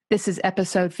This is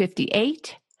episode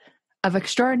 58 of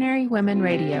Extraordinary Women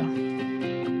Radio.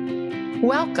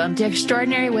 Welcome to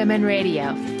Extraordinary Women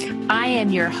Radio. I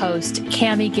am your host,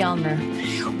 KiAi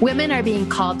Gellner. Women are being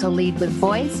called to lead with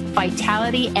voice,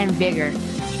 vitality, and vigor.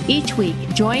 Each week,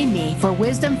 join me for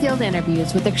wisdom-filled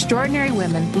interviews with extraordinary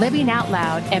women living out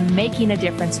loud and making a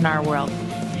difference in our world.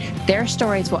 Their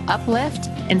stories will uplift,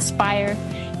 inspire,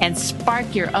 and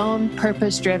spark your own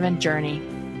purpose-driven journey.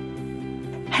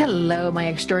 Hello, my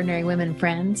extraordinary women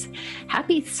friends.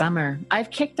 Happy summer.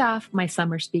 I've kicked off my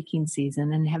summer speaking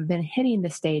season and have been hitting the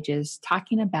stages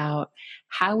talking about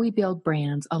how we build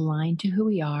brands aligned to who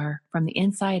we are from the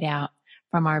inside out,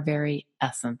 from our very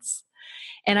essence.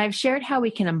 And I've shared how we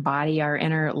can embody our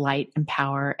inner light and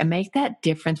power and make that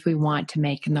difference we want to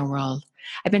make in the world.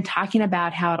 I've been talking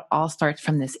about how it all starts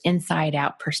from this inside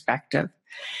out perspective.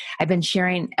 I've been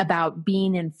sharing about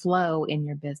being in flow in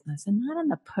your business and not in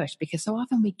the push, because so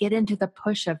often we get into the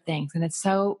push of things, and it's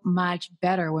so much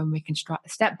better when we can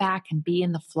step back and be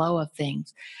in the flow of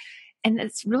things. And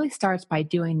it really starts by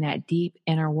doing that deep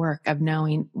inner work of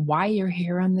knowing why you're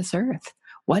here on this earth.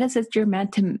 What is it you're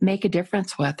meant to make a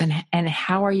difference with, and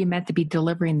how are you meant to be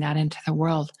delivering that into the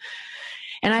world?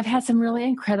 And I've had some really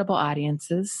incredible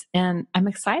audiences, and I'm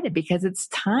excited because it's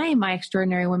time, my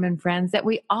extraordinary women friends, that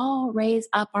we all raise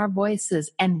up our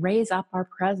voices and raise up our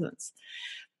presence.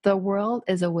 The world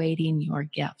is awaiting your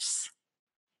gifts.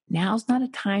 Now's not a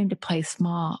time to play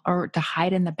small or to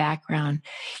hide in the background.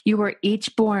 You were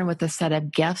each born with a set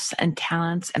of gifts and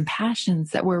talents and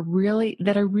passions that are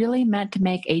really meant to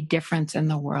make a difference in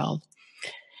the world.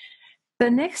 The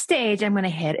next stage I'm going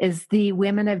to hit is the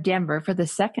Women of Denver for the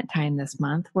second time this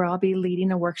month, where I'll be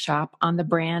leading a workshop on the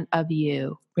brand of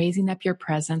you, raising up your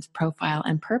presence, profile,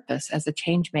 and purpose as a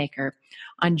change maker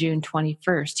on June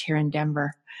 21st here in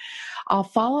Denver. I'll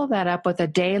follow that up with a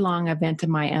day-long event of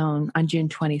my own on June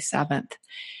 27th.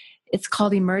 It's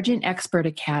called Emerging Expert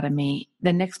Academy,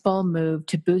 the next bold move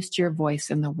to boost your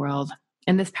voice in the world.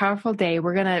 In this powerful day,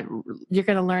 you're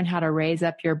going to learn how to raise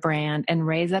up your brand and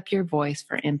raise up your voice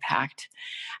for impact.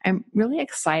 I'm really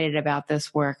excited about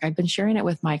this work. I've been sharing it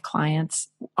with my clients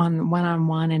on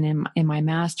one-on-one and in my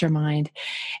mastermind,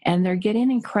 and they're getting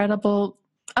incredible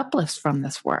uplifts from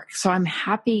this work. So I'm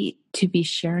happy to be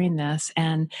sharing this,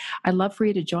 and I'd love for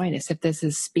you to join us if this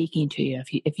is speaking to you.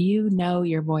 If you know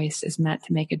your voice is meant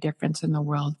to make a difference in the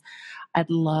world, I'd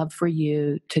love for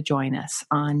you to join us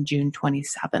on June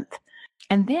 27th.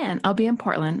 And then I'll be in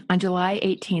Portland on July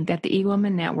 18th at the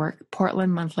eWoman Network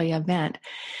Portland Monthly event,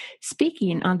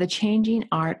 speaking on the changing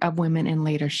art of women in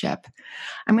leadership.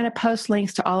 I'm going to post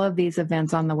links to all of these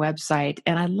events on the website,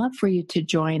 and I'd love for you to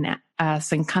join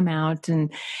us and come out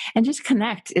and just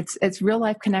connect. It's real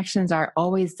life connections are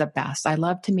always the best. I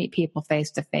love to meet people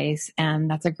face to face, and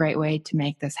that's a great way to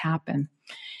make this happen.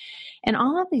 In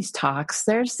all of these talks,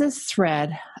 there's this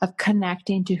thread of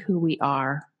connecting to who we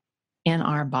are in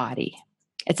our body.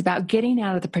 It's about getting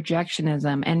out of the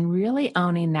projectionism and really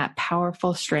owning that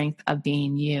powerful strength of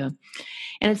being you.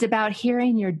 And it's about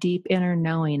hearing your deep inner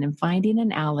knowing and finding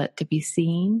an outlet to be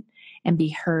seen and be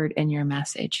heard in your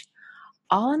message,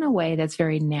 all in a way that's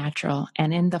very natural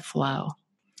and in the flow.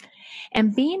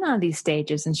 And being on these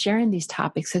stages and sharing these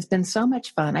topics has been so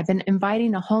much fun. I've been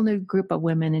inviting a whole new group of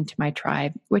women into my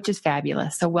tribe, which is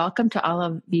fabulous. So welcome to all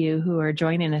of you who are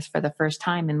joining us for the first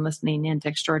time and listening in to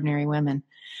Extraordinary Women.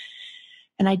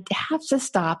 And I have to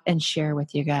stop and share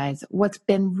with you guys what's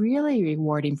been really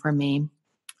rewarding for me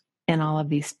in all of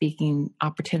these speaking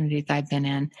opportunities I've been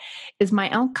in is my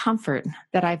own comfort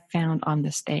that I've found on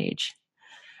the stage.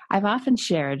 I've often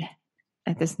shared,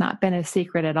 and it's not been a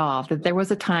secret at all, that there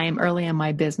was a time early in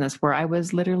my business where I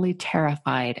was literally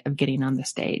terrified of getting on the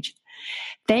stage.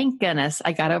 Thank goodness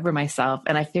I got over myself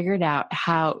and I figured out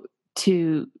how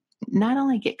to not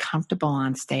only get comfortable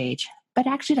on stage, but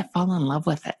actually to fall in love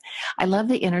with it. I love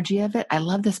the energy of it. I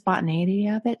love the spontaneity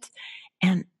of it.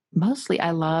 And mostly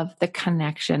I love the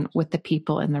connection with the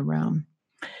people in the room.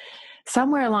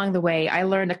 Somewhere along the way, I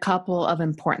learned a couple of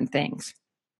important things.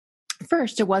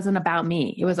 First, it wasn't about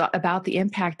me. It was about the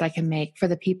impact I can make for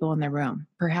the people in the room.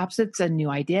 Perhaps it's a new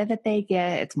idea that they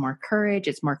get. It's more courage.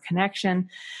 It's more connection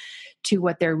to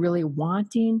what they're really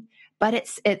wanting. But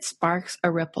it sparks a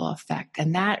ripple effect.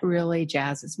 And that really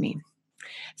jazzes me.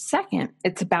 Second,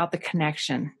 it's about the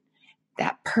connection,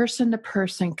 that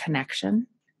person-to-person connection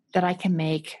that I can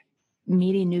make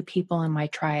meeting new people in my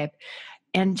tribe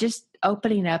and just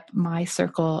opening up my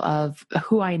circle of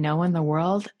who I know in the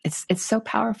world. It's so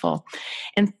powerful.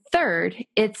 And third,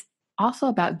 it's also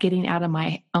about getting out of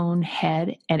my own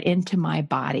head and into my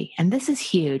body. And this is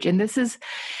huge. And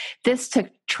this took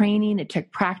training, it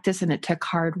took practice, and it took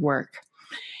hard work.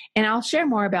 And I'll share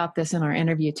more about this in our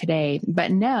interview today,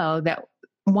 but know that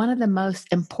one of the most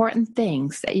important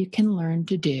things that you can learn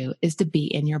to do is to be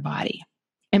in your body.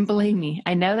 And believe me,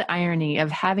 I know the irony of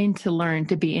having to learn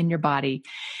to be in your body.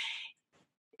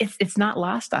 It's not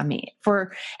lost on me.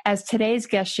 For as today's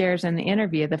guest shares in the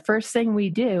interview, the first thing we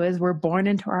do is we're born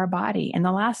into our body. And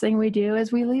the last thing we do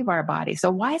is we leave our body.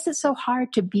 So why is it so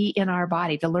hard to be in our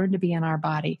body, to learn to be in our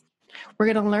body? We're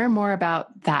going to learn more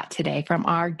about that today from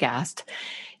our guest,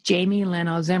 Jamie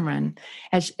Leno Zimron,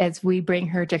 as we bring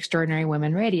her to Extraordinary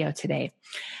Women Radio today.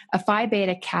 A Phi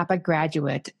Beta Kappa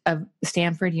graduate of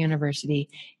Stanford University,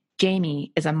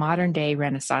 Jamie is a modern-day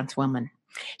Renaissance woman.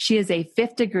 She is a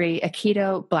 5th degree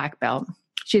Aikido black belt.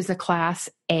 She is a Class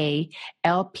A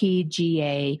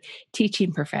LPGA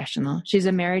teaching professional. She's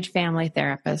a marriage family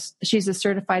therapist. She's a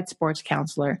certified sports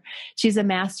counselor. She's a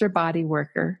master body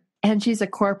worker. And she's a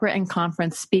corporate and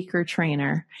conference speaker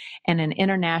trainer and an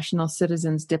international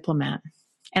citizens diplomat.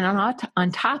 And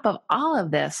on top of all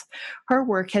of this, her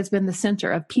work has been the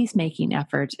center of peacemaking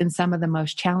efforts in some of the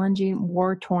most challenging,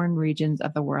 war-torn regions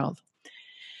of the world.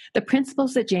 The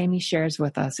principles that Jamie shares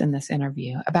with us in this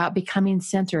interview about becoming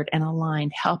centered and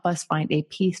aligned help us find a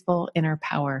peaceful inner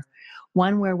power,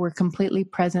 one where we're completely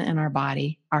present in our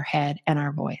body, our head, and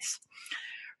our voice.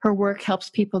 Her work helps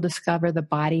people discover the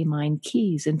body-mind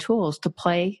keys and tools to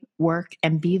play, work,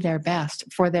 and be their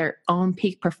best for their own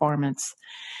peak performance,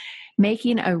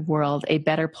 making a world a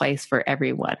better place for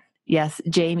everyone. Yes,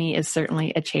 Jamie is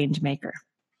certainly a change maker.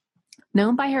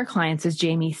 Known by her clients as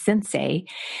Jamie Sensei,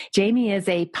 Jamie is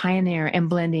a pioneer in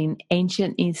blending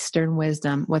ancient Eastern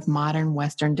wisdom with modern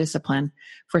Western discipline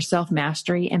for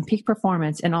self-mastery and peak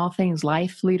performance in all things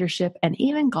life, leadership, and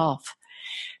even golf.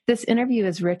 This interview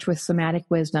is rich with somatic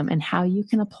wisdom and how you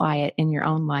can apply it in your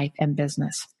own life and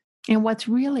business. And what's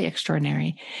really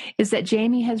extraordinary is that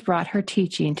Jamie has brought her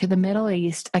teaching to the Middle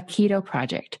East Aikido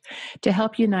project to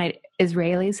help unite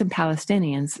Israelis and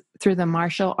Palestinians through the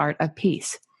martial art of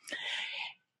peace.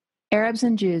 Arabs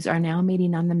and Jews are now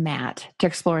meeting on the mat to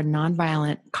explore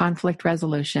nonviolent conflict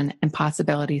resolution and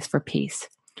possibilities for peace.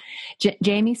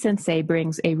 Jamie Sensei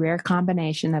brings a rare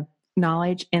combination of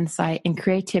knowledge, insight, and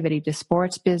creativity to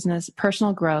sports, business,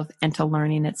 personal growth, and to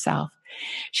learning itself.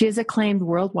 She is acclaimed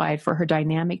worldwide for her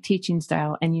dynamic teaching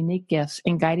style and unique gifts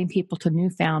in guiding people to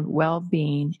newfound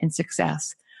well-being and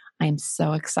success. I am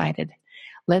so excited.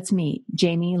 Let's meet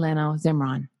Jamie Leno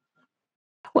Zimron.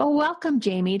 Well, welcome,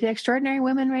 Jamie, to Extraordinary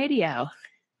Women Radio.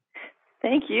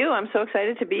 Thank you. I'm so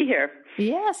excited to be here.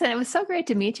 Yes, and it was so great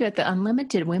to meet you at the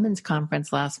Unlimited Women's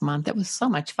Conference last month. It was so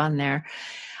much fun there.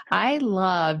 I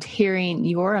loved hearing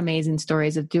your amazing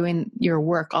stories of doing your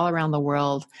work all around the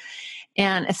world,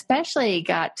 and I especially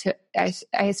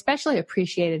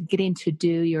appreciated getting to do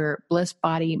your Bliss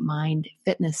Body Mind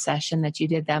Fitness session that you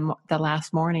did the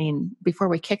last morning before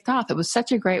we kicked off. It was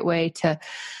such a great way to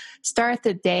start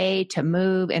the day, to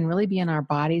move and really be in our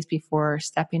bodies before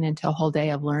stepping into a whole day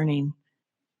of learning.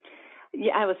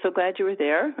 Yeah, I was so glad you were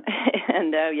there.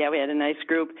 And we had a nice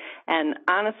group. And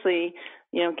honestly,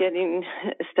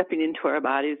 stepping into our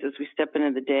bodies as we step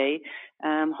into the day,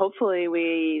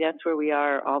 hopefully that's where we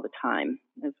are all the time.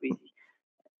 As we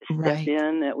step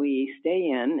in, that we stay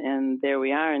in, and there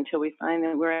we are until we find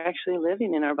that we're actually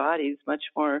living in our bodies much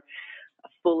more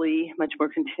fully, much more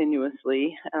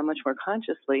continuously, much more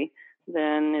consciously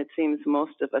than it seems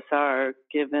most of us are,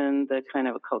 given the kind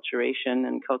of acculturation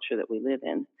and culture that we live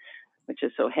in, which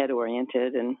is so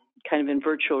head-oriented and kind of in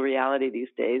virtual reality these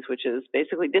days, which is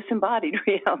basically disembodied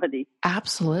reality.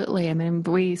 Absolutely. I mean,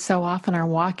 we so often are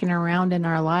walking around in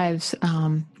our lives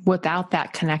without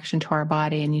that connection to our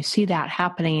body, and you see that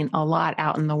happening a lot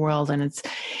out in the world, and it's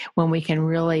when we can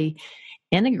really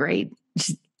integrate.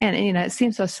 And, it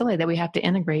seems so silly that we have to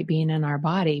integrate being in our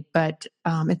body, but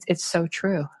it's so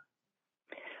true.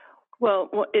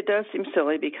 Well, it does seem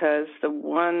silly because the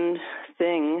one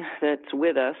thing that's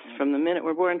with us from the minute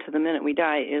we're born to the minute we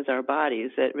die is our bodies.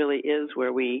 That really is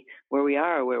where we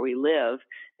are, where we live.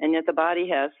 And yet the body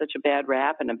has such a bad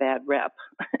rap and a bad rep.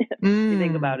 If you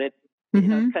think about it,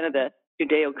 it's kind of the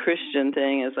Judeo-Christian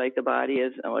thing is like the body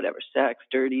is sex,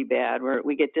 dirty, bad.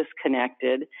 We get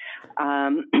disconnected.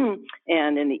 And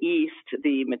in the East,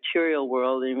 the material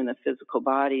world, even the physical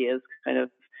body, is kind of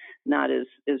not as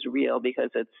real because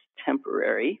it's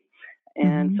temporary.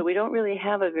 And so we don't really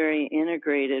have a very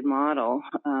integrated model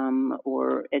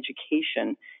or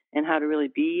education in how to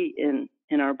really be in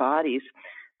our bodies.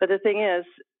 But the thing is,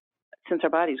 since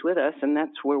our body's with us, and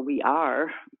that's where we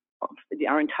are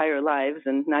our entire lives,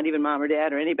 and not even mom or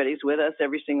dad or anybody's with us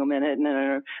every single minute and in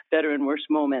our better and worse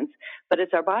moments, but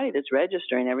it's our body that's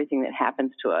registering everything that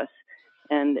happens to us.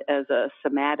 And as a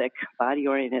somatic,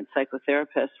 body-oriented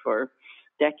psychotherapist for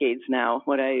decades now,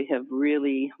 what I have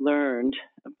really learned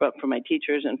from my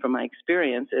teachers and from my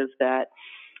experience is that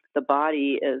the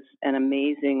body is an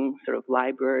amazing sort of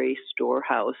library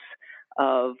storehouse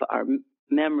of our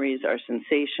memories, our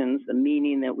sensations, the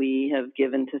meaning that we have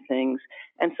given to things.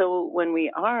 And so when we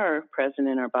are present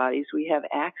in our bodies, we have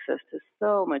access to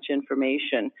so much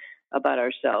information about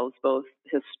ourselves, both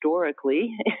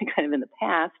historically, kind of in the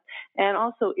past, and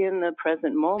also in the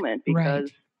present moment,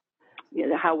 because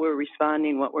how we're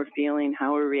responding, what we're feeling,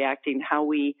 how we're reacting, how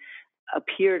we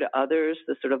appear to others,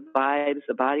 the sort of vibes,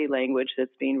 the body language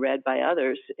that's being read by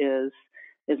others is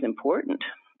important.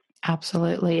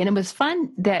 Absolutely. And it was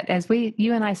fun that as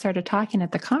you and I started talking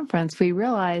at the conference, we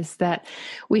realized that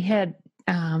we had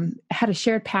a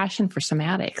shared passion for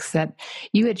somatics, that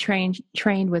you had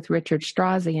trained with Richard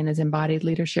Strozzi in his embodied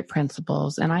leadership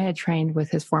principles, and I had trained with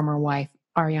his former wife,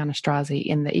 Ariana Strozzi,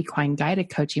 in the equine guided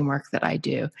coaching work that I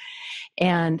do.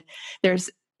 And there's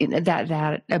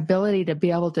that ability to be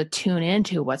able to tune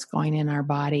into what's going in our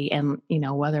body, and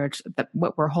whether it's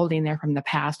what we're holding there from the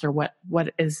past or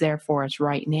what is there for us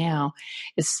right now,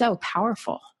 is so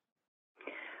powerful.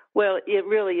 Well, it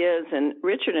really is. And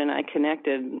Richard and I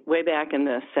connected way back in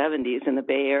the 70s in the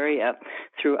Bay Area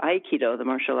through Aikido, the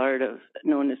martial art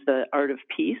known as the art of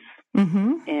peace.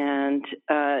 Mm-hmm. And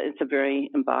it's a very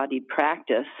embodied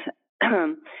practice.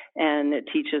 And it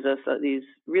teaches us these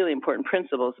really important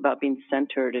principles about being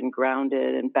centered and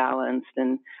grounded and balanced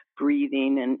and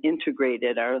breathing and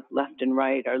integrated, our left and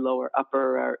right, our lower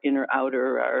upper, our inner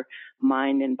outer, our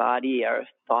mind and body, our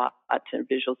thought and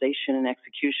visualization and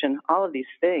execution, all of these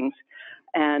things.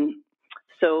 And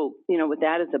so, with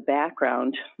that as a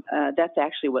background, that's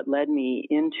actually what led me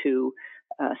into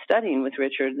studying with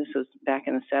Richard. This was back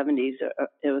in the 70s.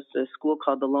 It was a school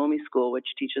called the Lomi School, which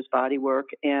teaches body work.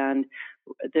 And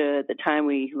the time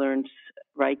we learned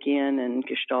Reichian and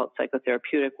Gestalt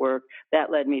psychotherapeutic work,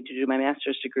 that led me to do my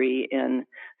master's degree in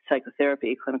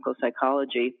psychotherapy, clinical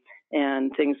psychology.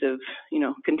 And things have,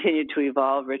 continued to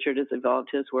evolve. Richard has evolved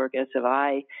his work, as have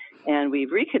I. And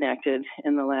we've reconnected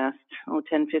in the last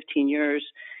 10, 15 years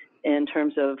in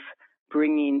terms of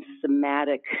bringing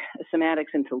somatics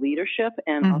into leadership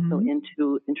and also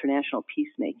into international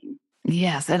peacemaking.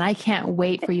 Yes, and I can't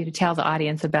wait for you to tell the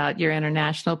audience about your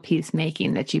international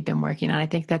peacemaking that you've been working on. I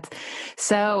think that's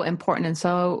so important and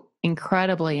so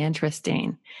incredibly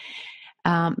interesting.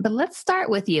 But let's start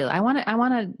with you. I want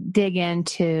to dig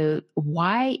into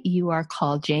why you are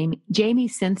called Jamie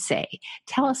Sensei.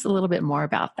 Tell us a little bit more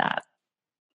about that.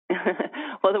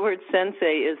 Well, the word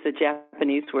sensei is the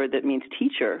Japanese word that means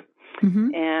teacher.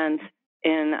 Mm-hmm. And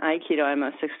in Aikido, I'm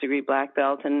a 6th degree black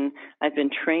belt, and I've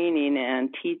been training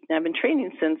I've been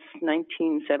training since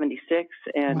 1976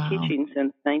 and teaching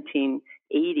since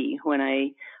 1980 when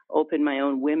I opened my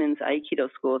own women's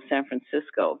Aikido school of San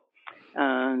Francisco.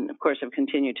 Of course, I've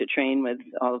continued to train with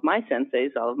all of my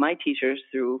senseis, all of my teachers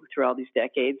through all these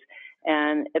decades,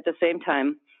 and at the same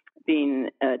time, being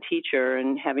a teacher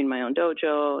and having my own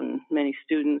dojo and many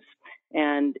students,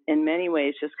 and in many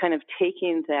ways just kind of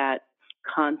taking that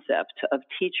concept of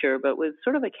teacher, but with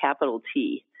sort of a capital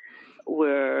T,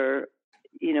 where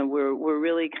we're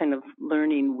really kind of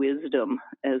learning wisdom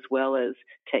as well as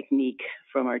technique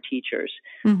from our teachers.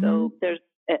 Mm-hmm. So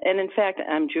and in fact,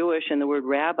 I'm Jewish, and the word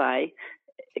rabbi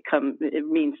it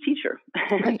means teacher.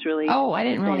 Right. It's really I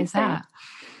didn't realize that.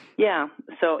 Yeah.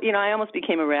 So, I almost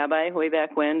became a rabbi way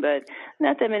back when, but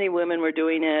not that many women were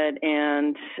doing it.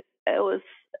 And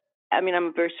I'm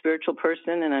a very spiritual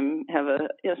person, and have a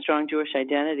strong Jewish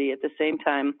identity. At the same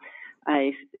time,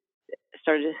 I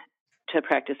started to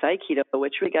practice Aikido,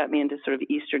 which really got me into sort of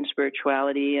Eastern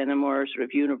spirituality and a more sort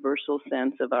of universal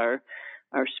sense of our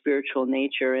spiritual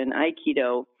nature. And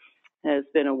Aikido has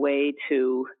been a way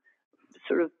to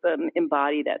sort of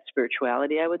embody that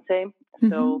spirituality, I would say. Mm-hmm.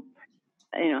 So,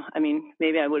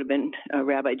 maybe I would have been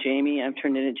Rabbi Jamie. I've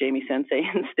turned into Jamie Sensei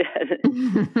instead.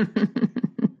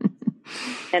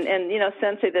 And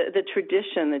Sensei, the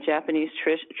tradition, the Japanese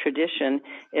tradition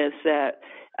is that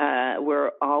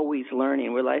we're always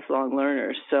learning. We're lifelong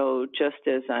learners. So just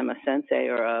as I'm a sensei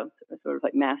or a sort of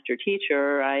like master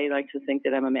teacher, I like to think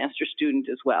that I'm a master student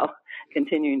as well,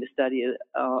 continuing to study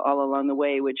all along the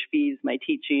way, which feeds my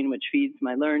teaching, which feeds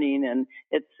my learning, and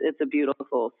it's a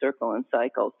beautiful circle and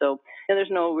cycle. So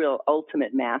there's no real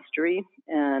ultimate mastery,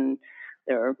 and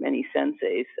there are many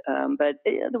senseis, but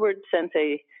the word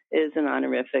sensei is an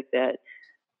honorific that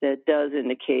does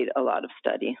indicate a lot of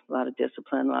study, a lot of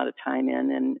discipline, a lot of time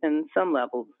in, and some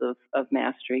levels of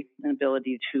mastery and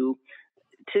ability to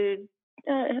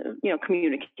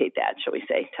communicate that, shall we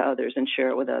say, to others and share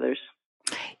it with others.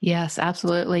 Yes,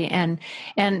 absolutely. And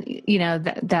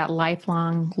that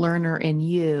lifelong learner in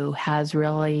you has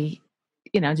really,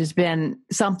 just been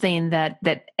something that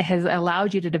has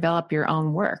allowed you to develop your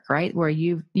own work, right? Where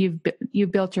you've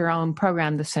built your own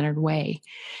program, The Centered Way.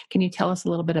 Can you tell us a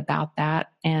little bit about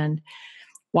that and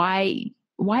why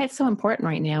it's so important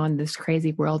right now in this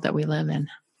crazy world that we live in?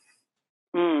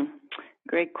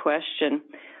 Great question.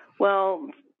 Well,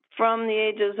 from the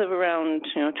ages of around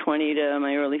 20 to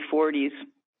my early 40s,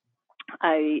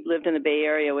 I lived in the Bay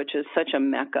Area, which is such a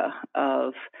mecca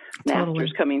of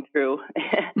masters coming through.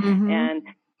 And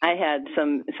I had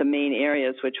some main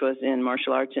areas, which was in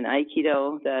martial arts and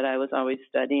Aikido that I was always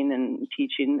studying and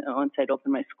teaching once I'd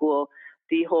opened my school.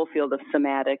 The whole field of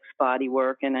somatics, body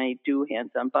work, and I do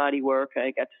hands-on body work.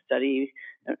 I got to study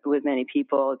with many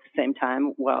people at the same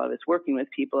time while I was working with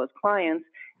people as clients.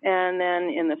 And then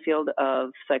in the field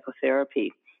of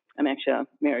psychotherapy, I'm actually a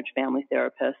marriage family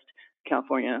therapist,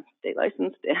 California state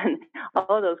licensed, and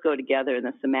all of those go together in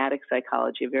the somatic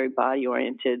psychology, a very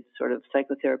body-oriented sort of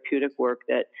psychotherapeutic work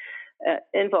that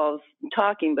involves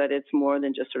talking, but it's more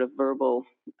than just sort of verbal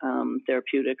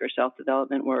therapeutic or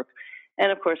self-development work.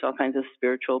 And, of course, all kinds of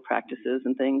spiritual practices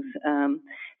and things.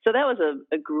 So that was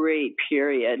a great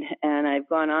period, and I've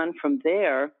gone on from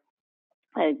there.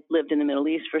 I lived in the Middle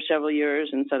East for several years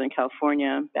in Southern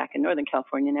California, back in Northern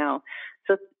California now.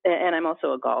 So, and I'm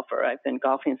also a golfer. I've been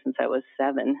golfing since I was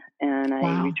 7, and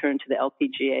I returned to the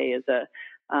LPGA as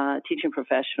a teaching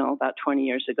professional about 20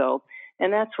 years ago.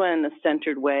 And that's when the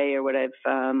Centered Way, or what I've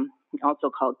also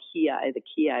called KiAi, the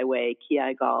KiAi way,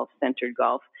 KiAi golf, centered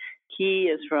golf.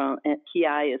 KiAi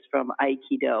is from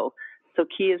Aikido. So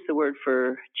ki is the word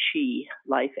for chi,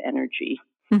 life energy.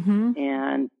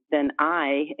 And then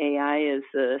AI is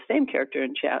the same character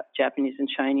in Japanese and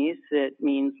Chinese. It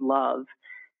means love.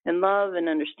 And love and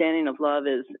understanding of love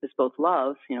is both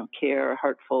love, care,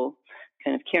 heartful,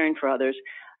 kind of caring for others.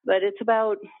 But it's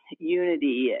about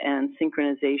unity and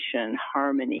synchronization,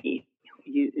 harmony,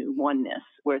 oneness,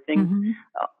 where things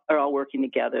are all working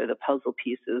together, the puzzle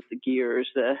pieces, the gears,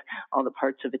 all the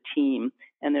parts of a team.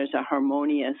 And there's a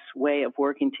harmonious way of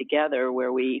working together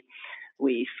where we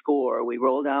score, we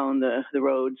roll down the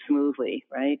road smoothly,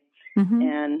 right?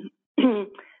 And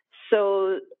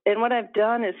so, and what I've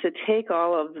done is to take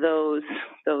all of those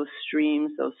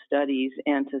streams, those studies,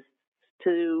 and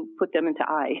to put them into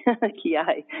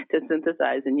KiAi, to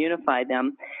synthesize and unify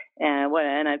them.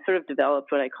 And I've sort of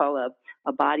developed what I call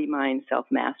a body-mind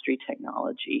self-mastery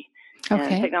technology.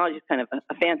 Okay. And technology is kind of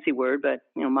a fancy word, but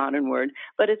modern word.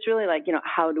 But it's really like,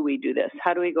 how do we do this?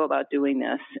 How do we go about doing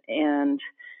this? And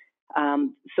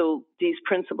so these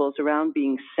principles around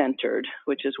being centered,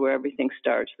 which is where everything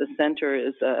starts. The center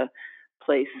is a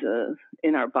place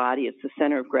in our body. It's the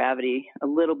center of gravity, a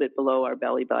little bit below our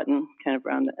belly button, kind of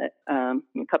around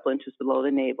a couple inches below the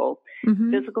navel.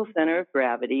 Physical center of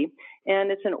gravity.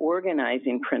 And it's an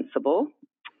organizing principle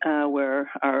where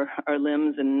our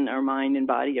limbs and our mind and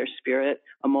body, our spirit,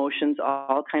 emotions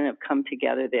all kind of come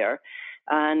together there.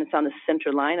 And it's on the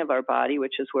center line of our body,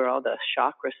 which is where all the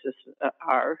chakras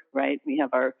are, right? We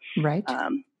have our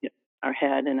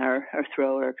head and our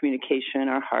throat, our communication,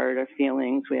 our heart, our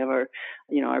feelings. We have our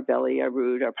belly, our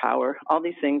root, our power. All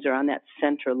these things are on that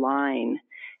center line.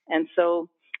 And so,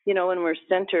 when we're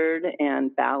centered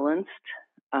and balanced,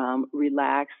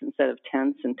 relaxed instead of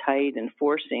tense and tight and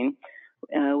forcing,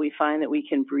 we find that we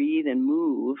can breathe and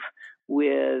move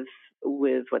with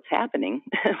what's happening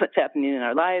in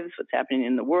our lives, what's happening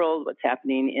in the world, what's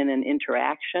happening in an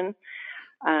interaction.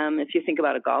 If you think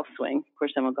about a golf swing, of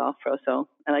course, I'm a golf pro, so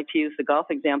I like to use the golf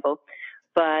example.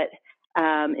 But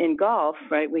in golf,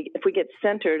 right, if we get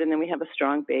centered and then we have a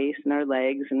strong base in our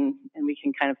legs and we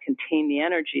can kind of contain the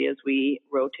energy as we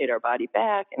rotate our body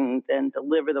back and then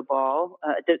deliver the ball,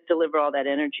 deliver all that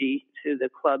energy to the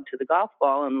club, to the golf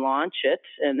ball, and launch it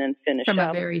and then finish from up.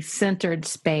 a very centered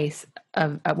space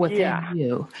of within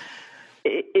you.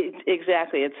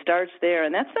 Exactly. It starts there.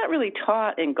 And that's not really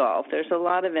taught in golf. There's a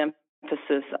lot of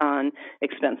emphasis on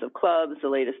expensive clubs, the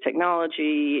latest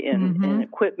technology and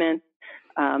equipment.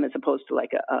 As opposed to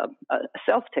like a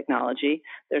self-technology.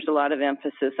 There's a lot of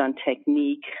emphasis on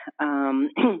technique.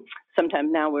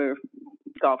 Sometimes now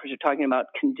golfers are talking about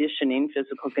conditioning,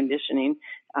 physical conditioning,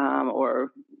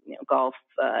 or golf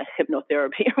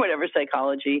hypnotherapy or whatever,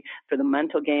 psychology for the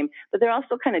mental game. But they're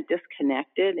also kind of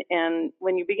disconnected. And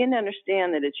when you begin to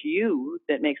understand that it's you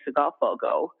that makes the golf ball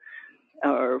go,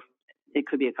 or it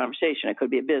could be a conversation, it could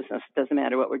be a business, it doesn't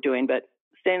matter what we're doing, but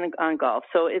staying on golf.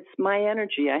 So it's my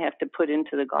energy I have to put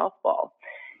into the golf ball.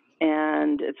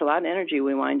 And it's a lot of energy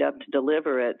we wind up to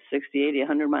deliver at 60, 80,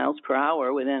 100 miles per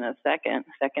hour within a second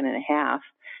and a half.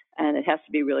 and it has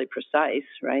to be really precise,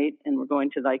 right? And we're going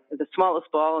to like the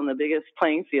smallest ball on the biggest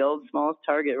playing field, smallest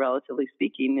target, relatively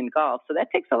speaking, in golf. So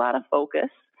that takes a lot of focus,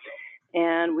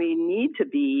 and we need to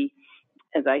be,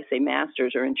 as I say,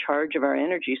 masters or in charge of our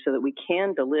energy so that we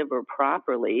can deliver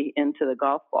properly into the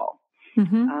golf ball.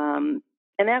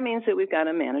 And that means that we've got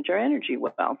to manage our energy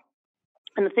well.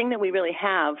 And the thing that we really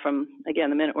have from, again,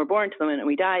 the minute we're born to the minute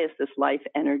we die is this life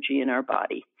energy in our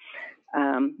body.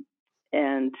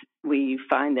 And we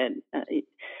find that,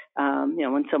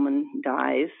 when someone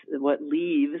dies, what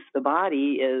leaves the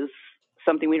body is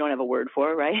something we don't have a word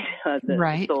for, right?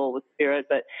 The soul, the spirit,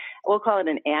 but we'll call it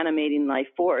an animating life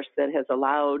force that has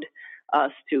allowed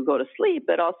us to go to sleep,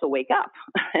 but also wake up.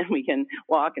 And we can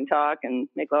walk and talk and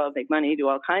make love, make money, do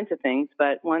all kinds of things.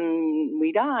 But when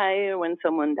we die, or when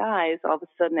someone dies, all of a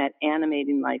sudden that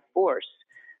animating life force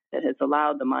that has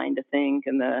allowed the mind to think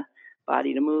and the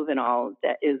body to move and all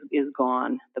that is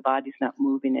gone. The body's not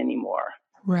moving anymore.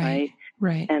 Right.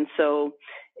 And so,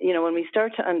 when we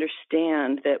start to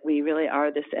understand that we really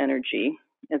are this energy,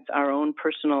 it's our own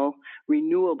personal,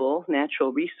 renewable,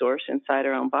 natural resource inside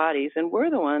our own bodies, and we're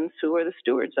the ones who are the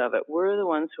stewards of it. We're the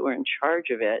ones who are in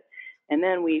charge of it. And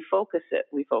then we focus it.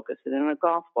 We focus it in a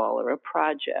golf ball or a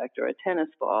project or a tennis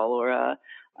ball or a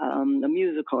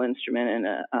musical instrument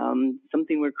and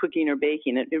something we're cooking or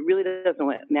baking. It really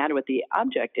doesn't matter what the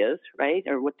object is, right,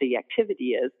 or what the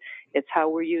activity is. It's how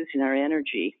we're using our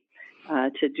energy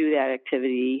to do that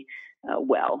activity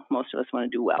well. Most of us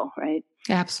want to do well, right?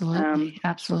 Absolutely.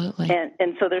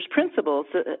 And so there's principles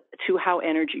to how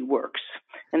energy works.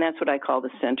 And that's what I call the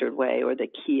centered way or the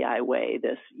KiAi way,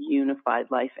 this unified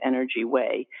life energy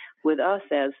way, with us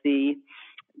as the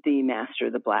master,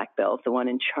 the black belt, the one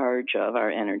in charge of our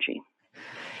energy.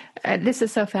 This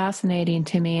is so fascinating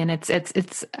to me, and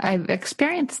it's I've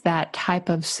experienced that type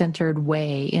of centered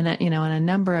way in a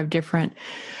number of different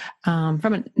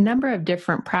from a number of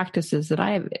different practices that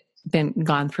I have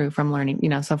gone through from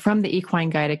learning, so from the equine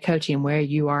guided coaching where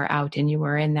you are out and you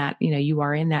are in that, you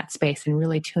are in that space and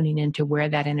really tuning into where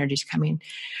that energy is coming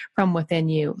from within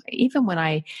you. Even when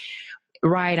I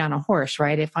ride on a horse,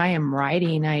 right? If I am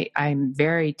riding, I'm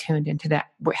very tuned into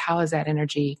that. How is that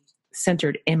energy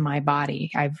centered in my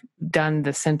body? I've done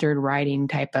the centered riding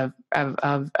type of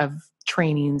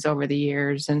trainings over the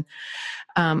years. And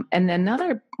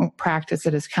another practice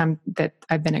that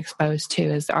I've been exposed to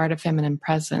is the art of feminine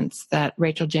presence that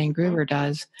Rachel Jane Gruber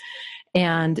does.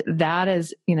 And that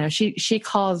is, she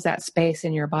calls that space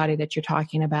in your body that you're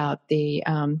talking about the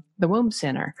womb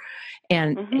center.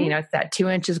 And, it's that 2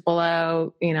 inches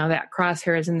below, that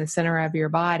crosshair is in the center of your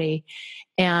body.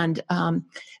 And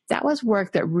that was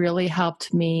work that really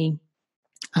helped me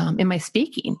in my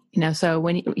speaking, so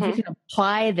when you can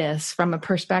apply this from a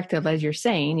perspective, as you're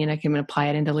saying, you can apply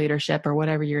it into leadership or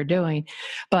whatever you're doing.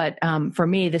 But for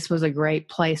me, this was a great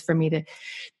place for me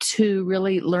to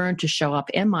really learn to show up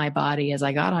in my body as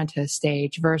I got onto a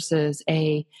stage versus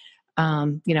being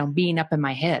up in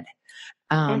my head.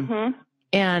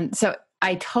 And so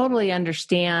I totally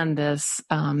understand this,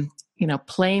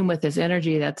 playing with this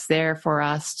energy that's there for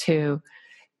us to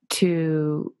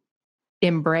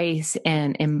embrace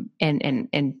and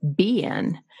be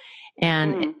in,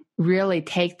 and really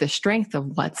take the strength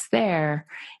of what's there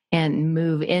and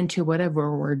move into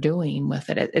whatever we're doing with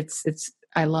it. It's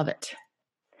I love it.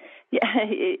 Yeah,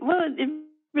 well, it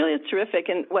really is terrific.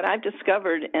 And what I've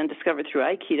discovered through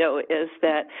Aikido is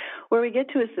that where we get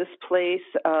to is this place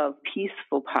of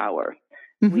peaceful power.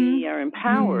 We are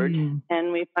empowered,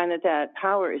 and we find that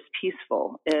power is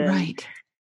peaceful. Right.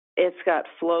 It's got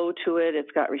flow to it.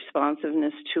 It's got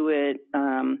responsiveness to it.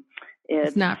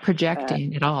 It's not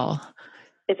projecting at all.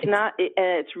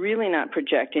 It's really not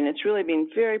projecting. It's really being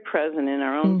very present in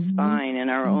our own spine, in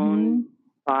our own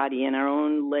body, in our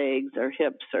own legs, our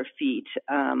hips, our feet,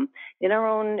 in our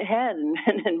own head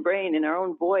and brain, in our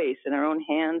own voice, in our own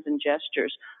hands and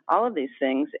gestures, all of these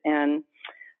things. And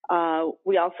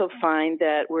we also find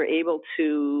that we're able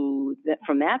to,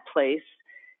 from that place,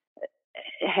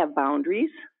 have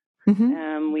boundaries.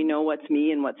 We know what's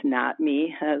me and what's not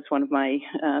me. As one of my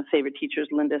favorite teachers,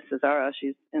 Linda Cesara,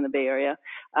 she's in the Bay Area.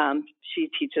 She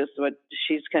teaches what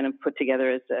she's kind of put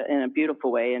together as in a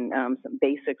beautiful way and some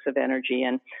basics of energy.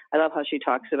 And I love how she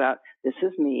talks about this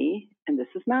is me and this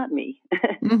is not me.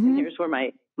 And here's where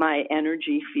my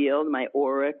energy field, my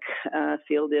auric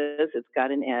field is. It's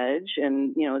got an edge,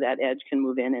 and that edge can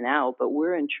move in and out, but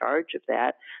we're in charge of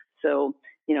that. So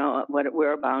where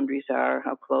our boundaries are,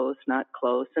 how close, not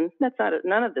close, and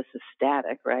none of this is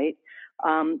static, right?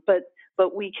 But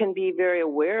but we can be very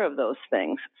aware of those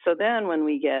things. So then when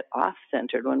we get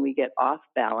off-centered, when we get off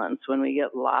balance, when we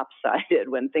get lopsided,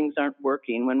 when things aren't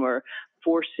working, when we're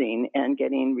forcing and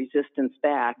getting resistance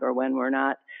back, or when we're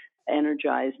not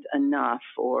energized enough,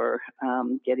 or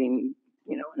getting,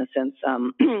 in a sense,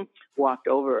 walked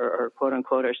over, or quote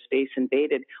unquote, our space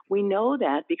invaded. We know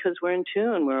that because we're in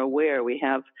tune, we're aware. We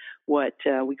have what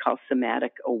we call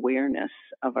somatic awareness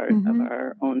of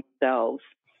our own selves.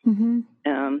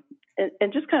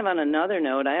 And just kind of on another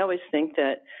note, I always think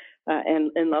that,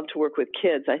 and love to work with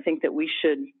kids, I think that we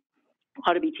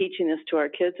ought to be teaching this to our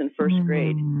kids in first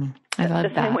grade. I love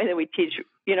the same way that we teach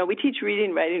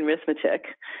reading, writing, arithmetic,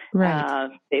 right.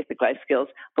 Basic life skills.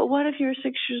 But what if you're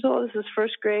 6 years old, this is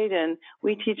first grade, and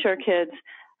we teach our kids,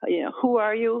 who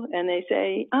are you? And they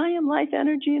say, I am life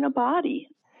energy in a body.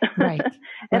 Right.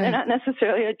 And they're not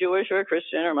necessarily a Jewish or a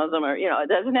Christian or Muslim, or, it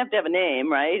doesn't have to have a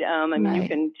name, right? You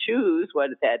can choose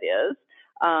what that is,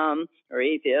 or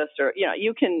atheist, or,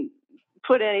 you can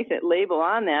put anything label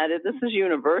on that. This is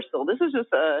universal. This is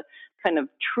just a kind of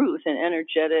truth in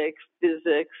energetic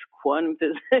physics, quantum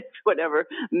physics, whatever,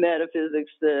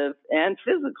 metaphysics, and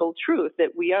physical truth,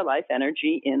 that we are life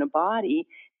energy in a body.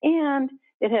 And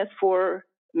it has 4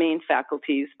 main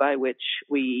faculties by which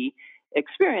we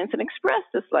experience and express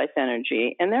this life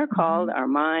energy. And they're called our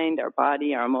mind, our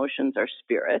body, our emotions, our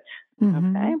spirit.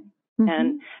 Okay.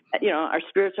 And, our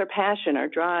spirits, our passion, our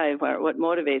drive, what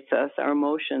motivates us, our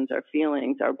emotions, our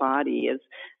feelings, our body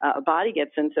our body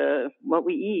gets into what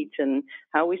we eat and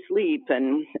how we sleep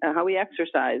and how we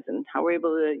exercise and how we're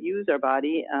able to use our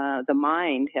body. The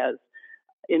mind has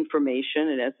information.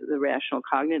 It has the rational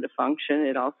cognitive function.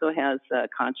 It also has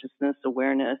consciousness,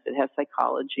 awareness. It has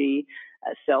psychology,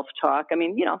 self-talk.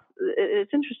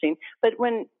 It's interesting. But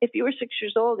if you were 6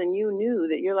 years old and you knew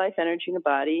that your life energy in the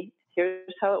body,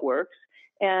 here's how it works.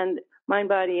 And mind,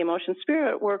 body, emotion,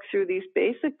 spirit work through these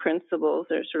basic principles.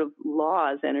 They're sort of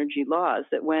laws, energy laws,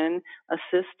 that when a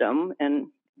system, and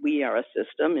we are a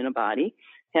system in a body,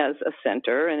 has a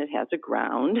center and it has a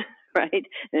ground, right? And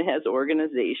it has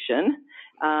organization,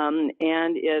 and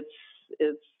it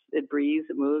breathes,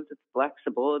 it moves, it's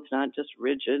flexible. It's not just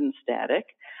rigid and static.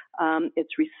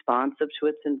 It's responsive to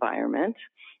its environment.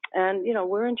 And,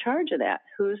 we're in charge of that.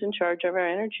 Who's in charge of our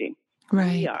energy?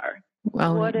 Right. We are.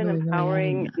 Well, what an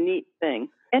empowering, neat thing.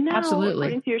 And now,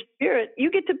 according to your spirit,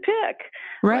 you get to pick.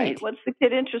 Right. What's the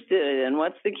kid interested in?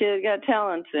 What's the kid got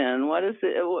talents in? What does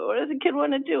the kid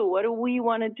want to do? What do we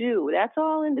want to do? That's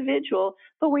all individual,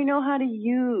 but we know how to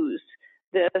use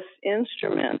this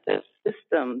instrument, this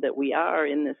system that we are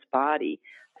in this body.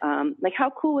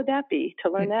 How cool would that be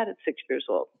to learn that at 6 years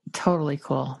old? Totally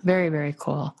cool. Very, very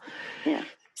cool. Yeah.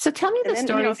 So tell me the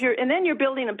story. And then you're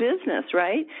building a business,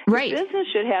 right? Right. Your business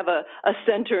should have a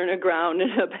center and a ground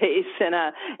and a base and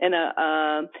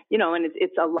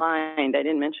it's aligned. I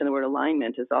didn't mention the word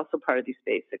alignment is also part of these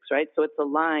basics, right? So it's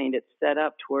aligned. It's set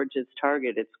up towards its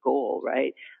target, its goal,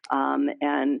 right?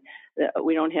 And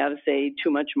we don't have, say,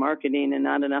 too much marketing and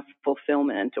not enough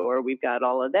fulfillment, or we've got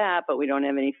all of that, but we don't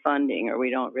have any funding, or we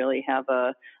don't really have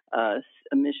a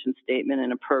mission statement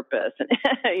and a purpose,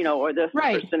 or the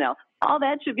personnel. All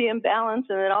that should be in balance,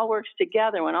 and it all works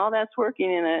together. When all that's working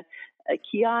in a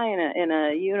KiAi, in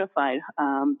a unified,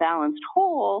 balanced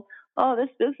whole, this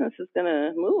business is going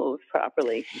to move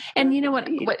properly. And you know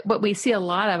what we see a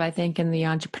lot of, I think, in the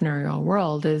entrepreneurial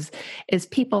world is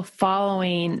people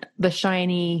following the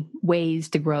shiny ways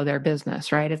to grow their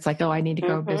business, right? It's like, I need to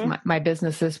grow my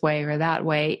business this way or that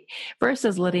way,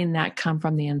 versus letting that come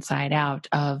from the inside out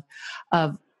of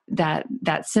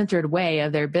that centered way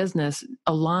of their business,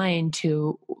 aligned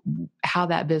to how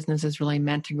that business is really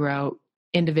meant to grow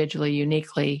individually,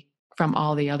 uniquely from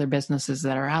all the other businesses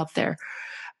that are out there.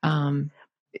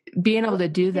 Being able to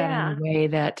do that in a way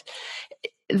that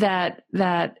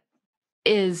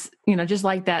is, just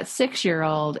like that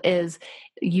 6-year-old is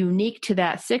unique to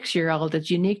that 6-year-old.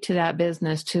 It's unique to that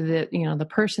business, to the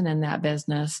person in that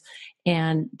business,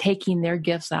 and taking their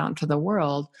gifts out into the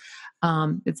world.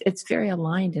 It's very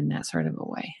aligned in that sort of a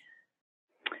way.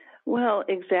 Well,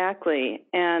 exactly.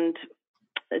 And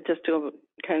just to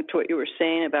kind of to what you were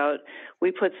saying about,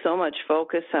 we put so much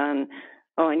focus on,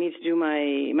 I need to do my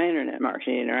internet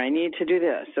marketing, or I need to do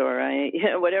this, or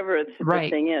whatever the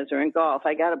thing is, or in golf,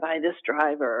 I got to buy this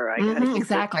driver, or I got to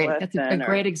exactly. That's a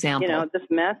great example. This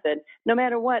method, no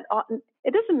matter what,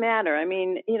 it doesn't matter.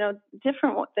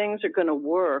 Different things are going to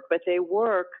work, but they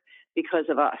work because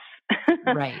of us,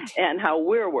 right? And how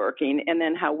we're working, and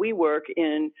then how we work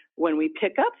when we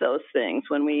pick up those things,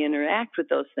 when we interact with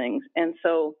those things. And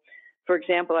so for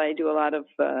example, I do a lot of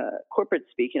corporate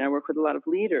speaking. I work with a lot of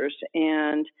leaders,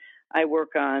 and I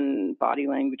work on body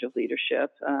language of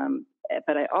leadership.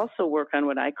 But I also work on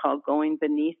what I call going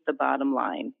beneath the bottom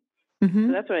line. Mm-hmm.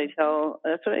 So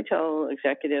that's what I tell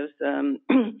executives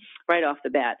right off the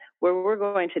bat. Where we're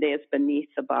going today is beneath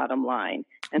the bottom line.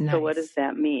 And Nice. So what does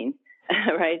that mean?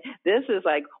 Right? This is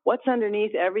like what's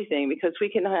underneath everything, because we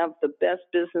can have the best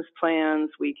business plans,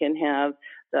 we can have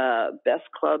the best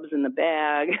clubs in the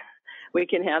bag, we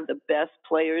can have the best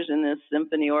players in this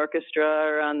symphony orchestra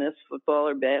or on this football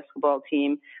or basketball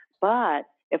team. But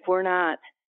if we're not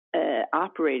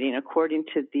operating according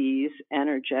to these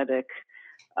energetic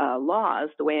laws,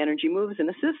 the way energy moves in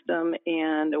the system,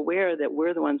 and aware that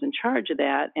we're the ones in charge of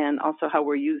that, and also how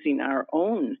we're using our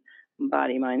own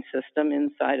body-mind system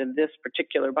inside of this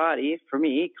particular body, for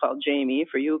me, called Jamie,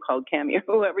 for you, called Cami, or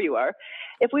whoever you are.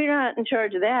 If we're not in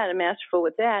charge of that and masterful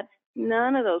with that,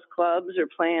 none of those clubs or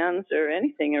plans or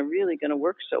anything are really going to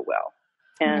work so well.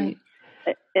 And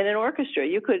in an orchestra,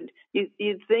 you'd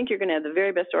think you're going to have the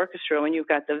very best orchestra when you've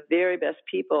got the very best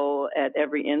people at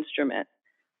every instrument.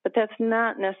 But that's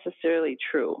not necessarily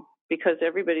true, because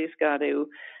everybody's got to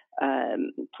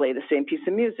play the same piece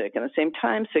of music and the same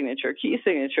time signature, key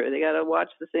signature. They got to watch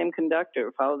the same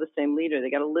conductor, follow the same leader. They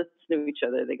got to listen to each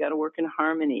other. They got to work in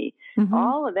harmony. Mm-hmm.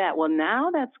 All of that. Well, now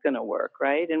that's going to work,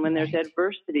 right? And when there's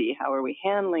adversity, how are we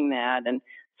handling that? And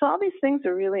so all these things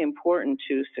are really important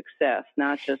to success,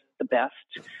 not just the best.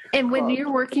 And when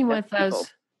you're working with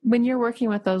those, when you're working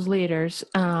with those leaders,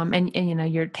 and you know,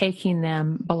 you're taking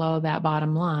them below that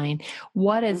bottom line,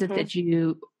 what is it that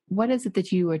you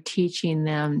are teaching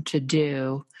them to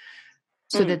do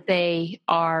so that they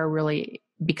are really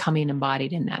becoming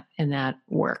embodied in that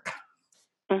work?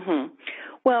 Mm-hmm.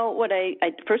 Well, what I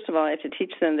first of all, I have to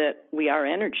teach them that we are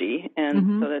energy,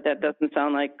 and so that doesn't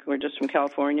sound like we're just from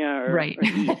California or East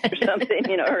or something,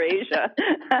 you know, or Asia.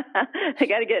 I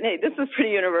got to get, hey, this is pretty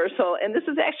universal, and this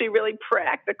is actually really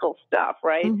practical stuff,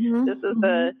 right? This is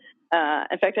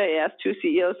in fact, I asked 2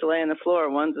 CEOs to lay on the floor.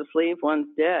 One's asleep, one's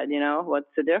dead. You know, what's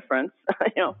the difference?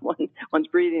 You know, one's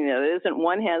breathing, the other isn't.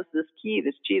 One has this key,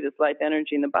 this chi, this life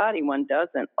energy in the body. One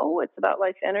doesn't. Oh, it's about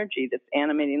life energy, this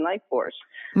animating life force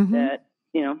that,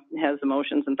 you know, has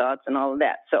emotions and thoughts and all of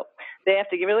that. So they have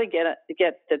to really get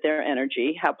that their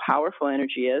energy, how powerful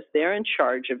energy is. They're in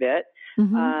charge of it.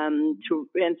 And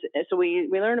so we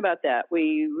learn about that.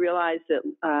 We realize that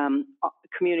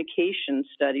communication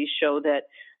studies show that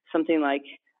something like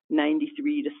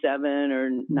 93 to 7 or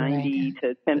 90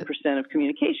 to 10% of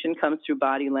communication comes through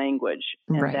body language.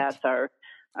 And that's our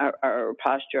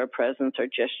posture, our presence, our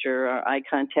gesture, our eye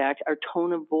contact, our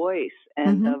tone of voice,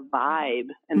 and the vibe.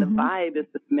 And the vibe is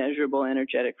this measurable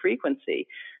energetic frequency.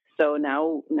 So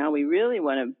now we really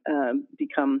want to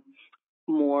become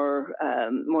more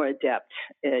adept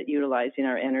at utilizing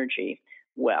our energy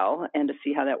well, and to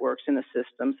see how that works in the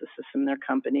system in their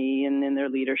company and in their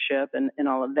leadership and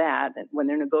all of that. And when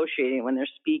they're negotiating, when they're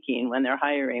speaking, when they're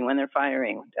hiring, when they're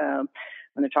firing, when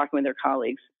they're talking with their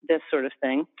colleagues, this sort of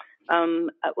thing.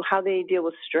 How they deal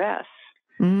with stress.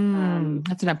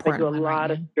 That's an important one.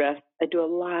 I do a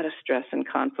lot of stress and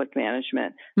conflict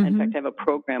management. In fact, I have a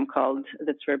program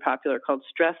that's very popular called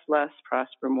Stress Less,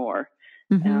 Prosper More.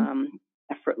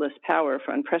 Effortless power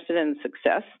for unprecedented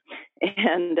success.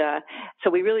 And so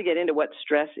we really get into what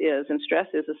stress is. And stress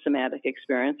is a somatic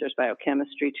experience. There's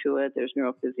biochemistry to it. There's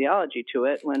neurophysiology to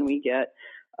it. When we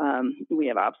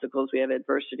have obstacles, we have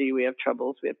adversity, we have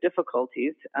troubles, we have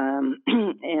difficulties,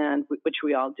 and which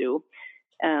we all do.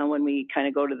 When we kind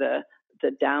of go to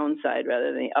the downside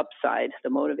rather than the upside, the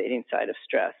motivating side of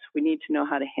stress, we need to know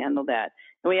how to handle that.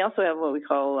 And we also have what we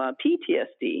call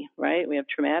PTSD, right? We have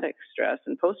traumatic stress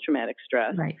and post-traumatic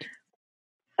stress. Right.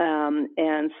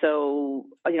 And so,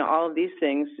 you know, all of these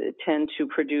things tend to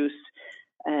produce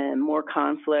more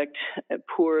conflict,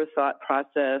 poor thought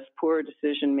process, poor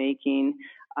decision making.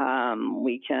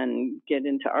 We can get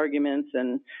into arguments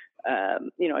and,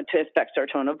 you know, it affects our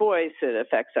tone of voice. It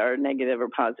affects our negative or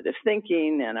positive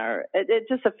thinking, and it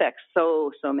just affects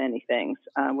so many things.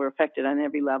 We're affected on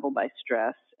every level by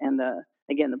stress, and the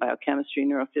biochemistry,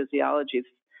 neurophysiology,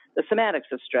 the somatics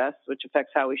of stress, which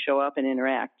affects how we show up and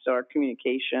interact, so our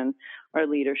communication, our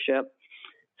leadership.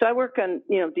 So I work on,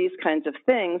 you know, these kinds of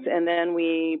things, and then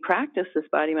we practice this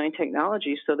body-mind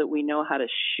technology so that we know how to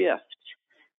shift.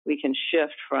 We can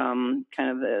shift from kind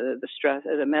of the stress,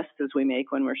 the messes we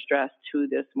make when we're stressed, to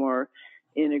this more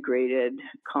integrated,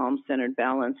 calm-centered,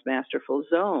 balanced, masterful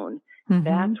zone.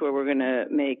 That's where we're going to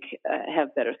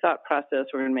have better thought process.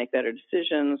 We're going to make better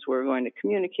decisions. We're going to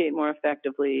communicate more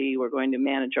effectively. We're going to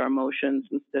manage our emotions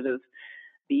instead of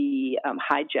be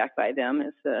hijacked by them,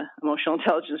 as the emotional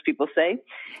intelligence people say.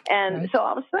 And so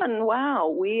all of a sudden, wow,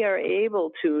 we are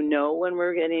able to know when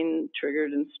we're getting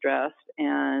triggered and stressed,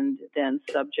 and then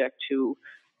subject to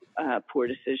poor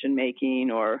decision making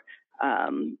or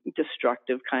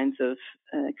destructive kinds of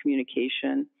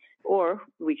communication. Or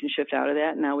we can shift out of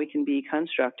that, and now we can be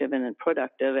constructive and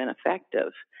productive and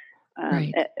effective.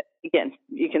 Again,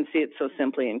 you can see it so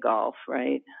simply in golf,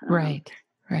 right? Right.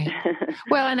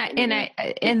 Well, and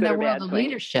in the world of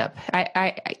leadership,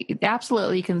 I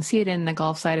absolutely, you can see it in the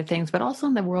golf side of things, but also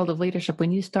in the world of leadership,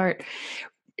 when you start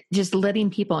just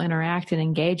letting people interact and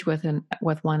engage with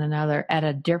one another at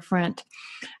a different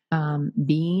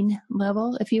being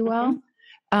level, if you will,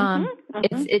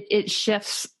 it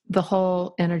shifts the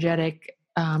whole energetic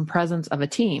presence of a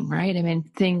team, right? I mean,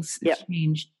 things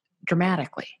change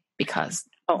dramatically because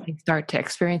they start to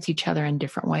experience each other in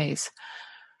different ways.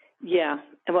 Yeah,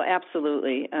 well,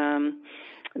 absolutely.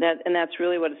 That's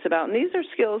really what it's about. And these are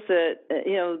skills that,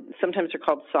 sometimes are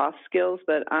called soft skills,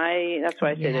 but that's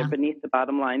why I say they're beneath the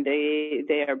bottom line.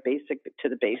 They are basic to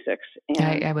the basics.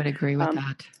 And I would agree with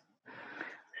that.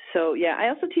 So, I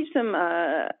also teach them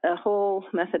a whole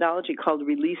methodology called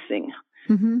releasing,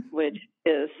 which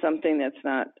is something that's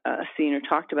not seen or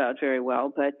talked about very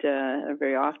well, but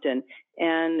very often.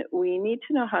 And we need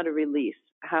to know how to release,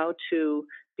 how to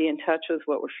be in touch with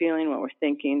what we're feeling, what we're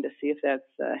thinking, to see if that's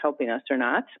helping us or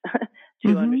not,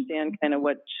 to understand kind of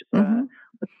what's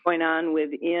going on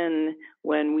within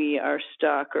when we are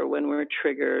stuck or when we're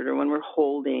triggered or when we're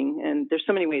holding. And there's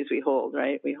so many ways we hold,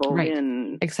 right? We hold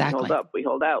in, exactly. We hold up, we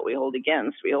hold out, we hold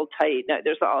against, we hold tight.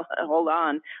 There's all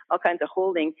kinds of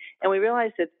holding. And we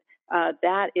realize that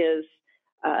that is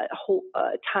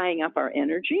tying up our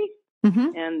energy.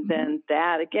 And then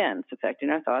that, again, it's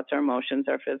affecting our thoughts, our emotions,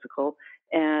 our physical.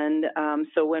 And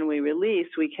so when we release,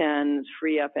 we can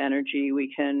free up energy,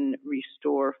 we can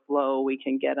restore flow, we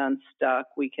can get unstuck,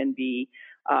 we can be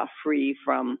free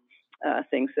from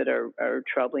things that are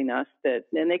troubling us.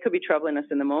 And they could be troubling us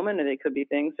in the moment, or they could be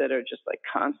things that are just like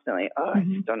constantly, I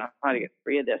just don't know how to get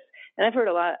free of this. And I've heard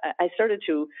a lot. I started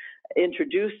to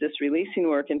introduce this releasing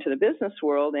work into the business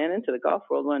world and into the golf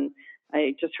world when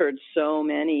I just heard so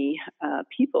many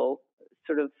people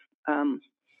sort of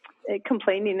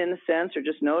complaining in a sense, or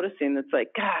just noticing that's like,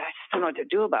 God, I just don't know what to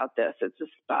do about this. It's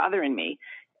just bothering me.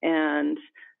 And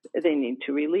they need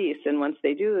to release. And once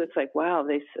they do, it's like, wow,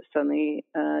 they suddenly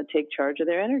take charge of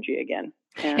their energy again.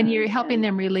 And you're helping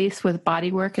them release with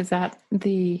body work. Is that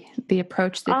the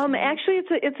approach? Actually,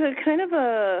 it's a kind of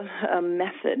a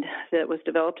method that was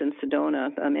developed in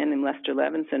Sedona. A man named Lester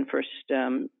Levinson first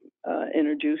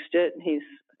introduced it. He's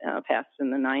passed in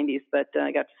the 90s, but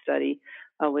I got to study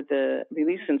with the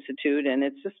Release Institute, and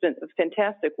it's just been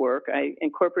fantastic work. I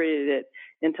incorporated it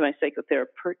into my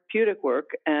psychotherapeutic work,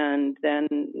 and then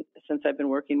since I've been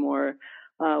working more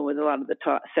with a lot of the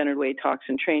centered way talks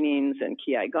and trainings and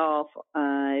KiAi golf,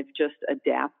 I've just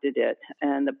adapted it.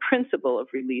 And the principle of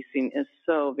releasing is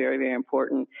so very, very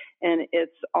important, and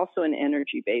it's also an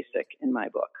energy basic in my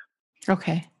book.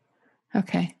 Okay.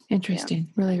 Interesting.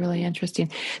 Yeah. Really, really interesting.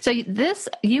 So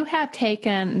you have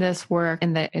taken this work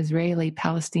in the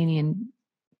Israeli-Palestinian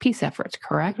peace efforts,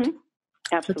 correct?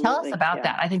 Absolutely. So tell us about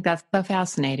that. I think that's so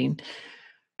fascinating.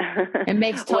 It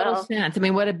makes total sense. I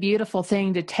mean, what a beautiful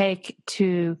thing to take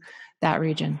to that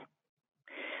region.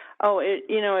 Oh,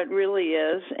 it really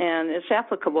is, and it's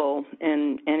applicable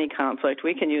in any conflict.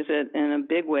 We can use it in a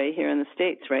big way here in the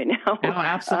States right now. Oh,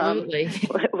 absolutely.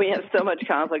 We have so much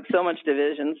conflict, so much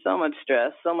division, so much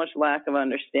stress, so much lack of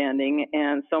understanding,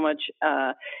 and so much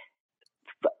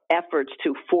efforts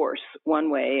to force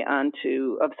one way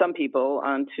of some people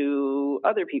onto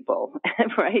other people,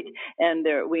 right? And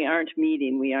we aren't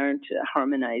meeting, we aren't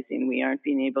harmonizing, we aren't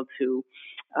being able to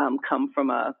come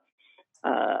from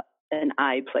an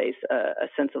I place, a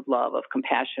sense of love, of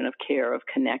compassion, of care, of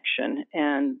connection.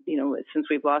 And, since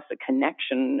we've lost a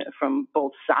connection from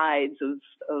both sides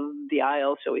of the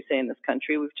aisle, shall we say, in this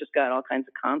country, we've just got all kinds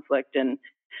of conflict and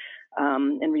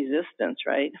resistance,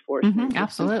 right? Force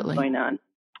absolutely going on.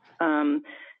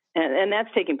 And that's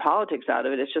taking politics out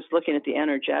of it. It's just looking at the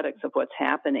energetics of what's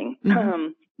happening.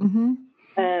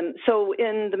 So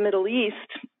in the Middle East,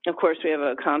 of course, we have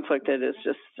a conflict that is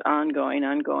just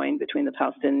ongoing between the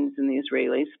Palestinians and the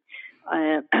Israelis.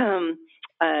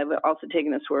 I've also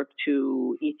taken this work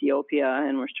to Ethiopia,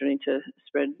 and we're starting to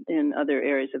spread in other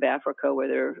areas of Africa where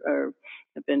there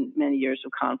have been many years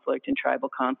of conflict and tribal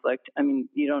conflict. I mean,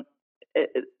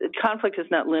 conflict is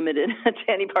not limited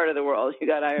to any part of the world. You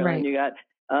got Ireland, You got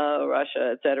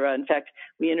Russia, et cetera. In fact,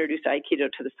 we introduced Aikido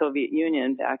to the Soviet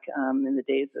Union back in the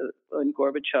days of when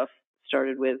Gorbachev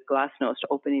started with glasnost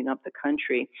opening up the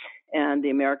country. And the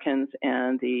Americans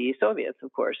and the Soviets,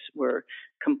 of course, were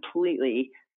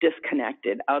completely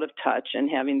disconnected, out of touch, and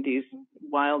having these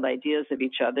wild ideas of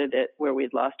each other where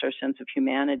we'd lost our sense of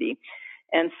humanity.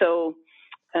 And so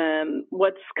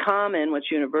what's common, what's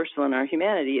universal in our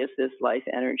humanity is this life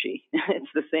energy.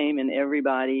 It's the same in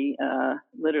everybody,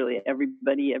 literally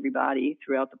everybody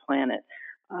throughout the planet.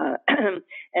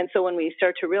 And so when we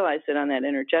start to realize that on that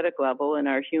energetic level and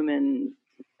our human,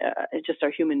 just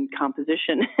our human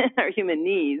composition, our human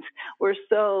needs, we're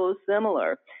so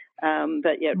similar,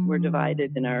 but yet we're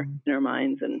divided in our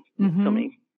minds and so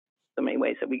many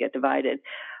ways that we get divided.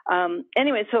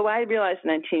 Anyway, so I realized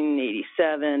in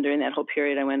 1987, during that whole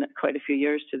period, I went quite a few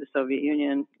years to the Soviet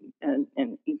Union, and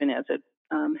even as it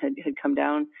had come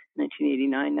down in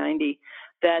 1989, 90,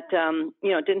 that,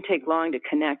 it didn't take long to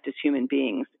connect as human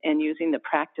beings. And using the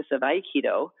practice of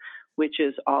Aikido, which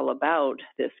is all about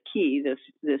this ki,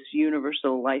 this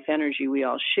universal life energy we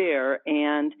all share,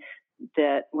 and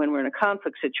that when we're in a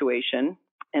conflict situation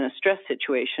and a stress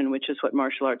situation, which is what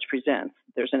martial arts presents,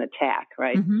 there's an attack,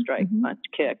 right? Strike, punch,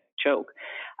 kick, choke.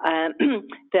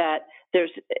 That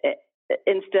there's,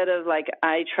 instead of like,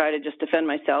 I try to just defend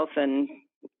myself and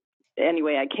any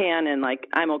way I can, and like,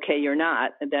 I'm okay, you're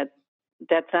not,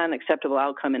 that's not an acceptable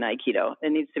outcome in Aikido.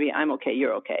 It needs to be, I'm okay,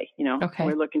 you're okay. Okay.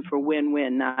 We're looking for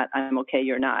win-win, not I'm okay,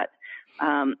 you're not.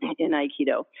 In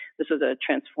Aikido, this was a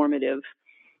transformative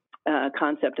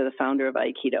concept of the founder of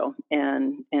Aikido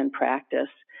and practice.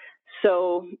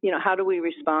 So, how do we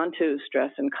respond to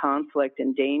stress and conflict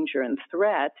and danger and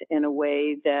threat in a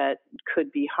way that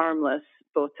could be harmless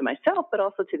both to myself but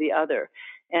also to the other?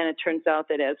 And it turns out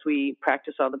that as we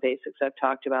practice all the basics I've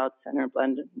talked about, center,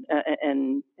 blend,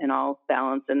 and all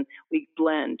balance, and we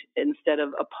blend instead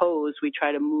of oppose, we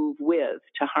try to move with,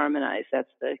 to harmonize.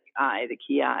 That's the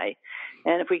KiAi.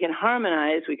 And if we can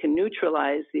harmonize, we can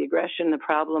neutralize the aggression, the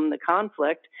problem, the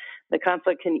conflict. The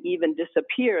conflict can even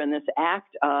disappear in this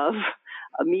act of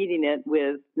meeting it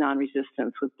with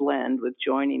non-resistance, with blend, with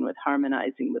joining, with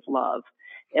harmonizing, with love.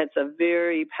 It's a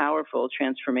very powerful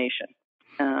transformation.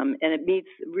 And it meets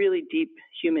really deep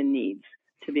human needs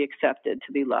to be accepted,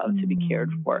 to be loved, to be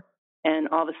cared for. And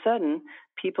all of a sudden,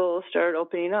 people start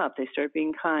opening up. They start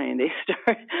being kind. They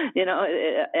start,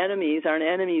 enemies aren't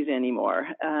enemies anymore.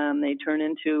 They turn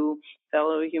into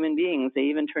fellow human beings. They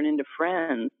even turn into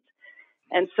friends.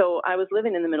 And so I was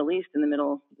living in the Middle East in the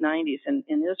middle 90s in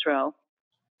Israel.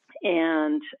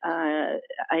 And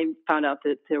I found out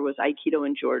that there was Aikido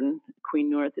in Jordan. Queen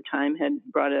Noor at the time had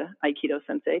brought a Aikido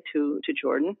sensei to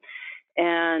Jordan.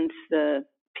 And the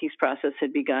peace process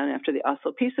had begun after the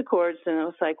Oslo Peace Accords. And I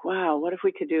was like, wow, what if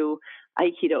we could do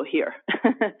Aikido here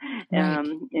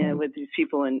with these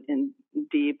people in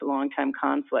deep, long-time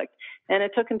conflict? And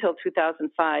it took until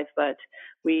 2005, but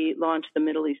we launched the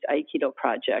Middle East Aikido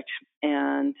Project.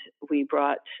 And we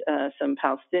brought some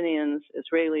Palestinians,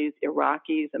 Israelis,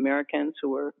 Iraqis, Americans who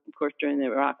were, of course, during the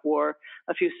Iraq War,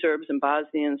 a few Serbs and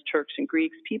Bosnians, Turks and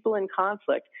Greeks, people in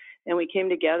conflict. And we came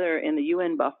together in the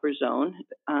UN buffer zone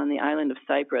on the island of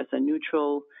Cyprus, a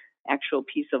neutral, actual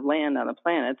piece of land on the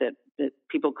planet that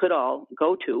people could all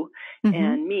go to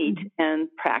and meet and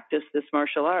practice this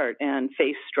martial art and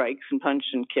face strikes and punch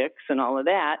and kicks and all of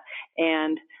that,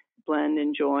 and blend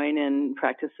and join and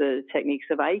practice the techniques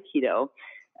of Aikido,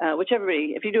 which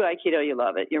everybody, if you do Aikido, you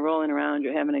love it. You're rolling around,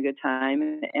 you're having a good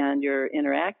time, and you're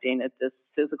interacting at this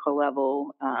physical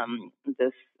level,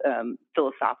 this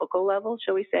philosophical level,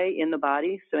 shall we say, in the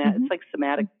body. So it's like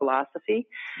somatic philosophy.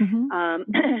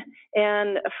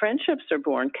 And friendships are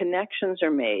born, connections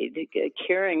are made,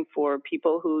 caring for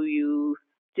people who you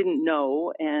didn't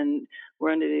know and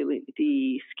were under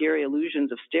the scary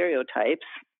illusions of stereotypes,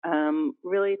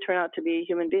 really turn out to be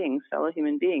human beings, fellow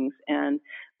human beings, and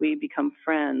we become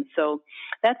friends. So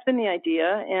that's been the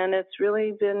idea, and it's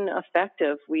really been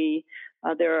effective.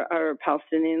 There are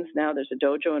Palestinians now. There's a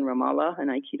dojo in Ramallah, an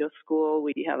Aikido school.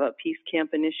 We have a peace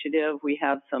camp initiative. We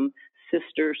have some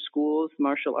sister schools,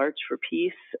 martial arts for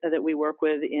peace, that we work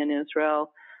with in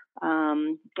Israel.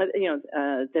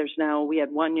 We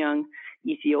had one young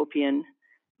Ethiopian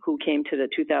who came to the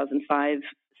 2005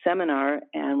 seminar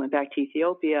and went back to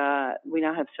Ethiopia. We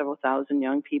now have several thousand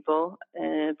young people,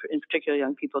 in particular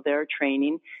young people there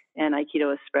training, and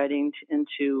Aikido is spreading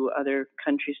into other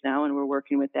countries now, and we're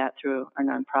working with that through our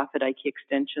nonprofit, Aiki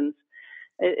Extensions.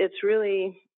 It's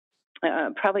really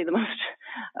probably the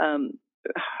most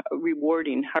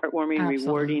rewarding, heartwarming,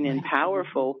 rewarding, and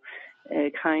powerful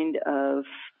kind of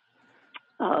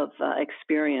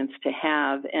experience to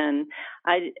have. And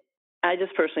I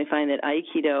just personally find that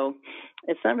Aikido,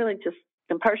 it's not really just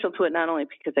I'm partial to it not only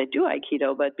because I do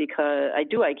Aikido, but because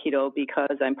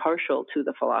I'm partial to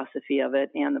the philosophy of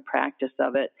it and the practice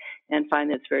of it, and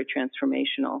find that it's very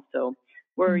transformational. So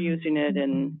we're using it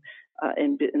in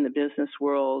the business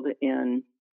world, in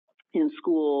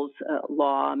schools,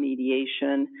 law,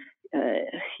 mediation,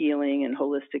 healing and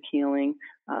holistic healing,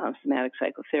 somatic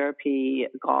psychotherapy,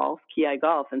 golf, KiAi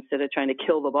golf. Instead of trying to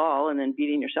kill the ball and then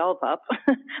beating yourself up,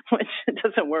 which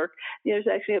doesn't work, there's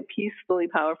actually a peacefully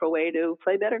powerful way to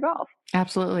play better golf.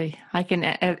 Absolutely. I can,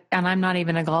 and I'm not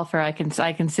even a golfer. I can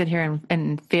sit here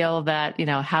and feel that,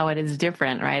 how it is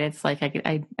different, right? It's like,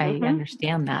 I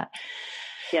understand that.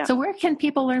 Yeah. So where can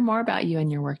people learn more about you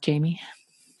and your work, Jamie?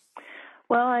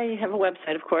 Well, I have a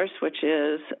website, of course, which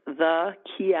is the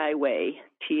KiAi Way,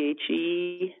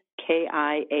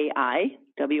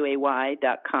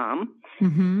 TheKiAiWay.com.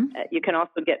 Mm-hmm. You can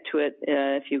also get to it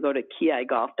if you go to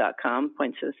KiAiGolf.com,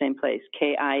 points to the same place,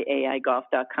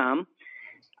 KiAiGolf.com.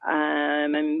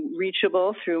 I'm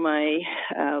reachable through my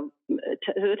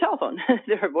the telephone,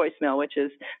 their voicemail, which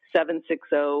is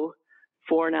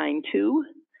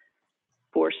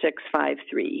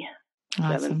 760-492-4653.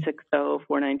 Awesome.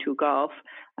 760-492-GOLF.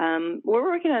 We're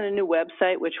working on a new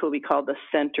website, which will be called The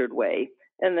Centered Way.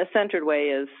 And The Centered Way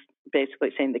is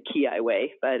basically saying the KiAi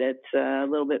Way, but it's a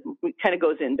little bit, it kind of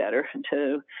goes in better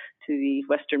to the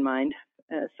Western mind.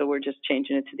 So we're just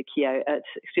changing it to the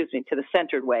to The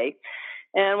Centered Way.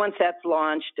 And once that's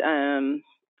launched,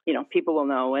 people will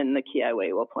know, and the KiAi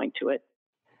Way will point to it.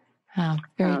 Oh,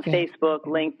 very good. Facebook,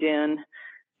 LinkedIn,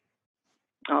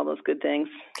 all those good things.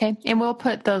 Okay. And we'll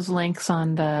put those links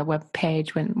on the web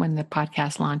page when the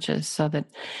podcast launches so that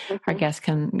our guests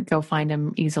can go find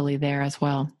them easily there as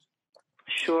well.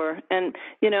 Sure. And,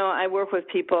 I work with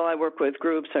people, I work with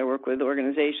groups, I work with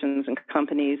organizations and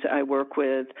companies, I work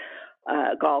with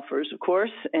golfers, of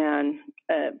course, and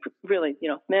really,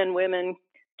 men, women,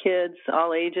 kids,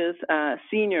 all ages,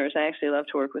 seniors. I actually love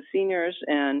to work with seniors,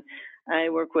 and I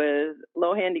work with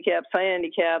low handicaps, high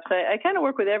handicaps. I kind of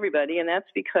work with everybody, and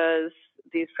that's because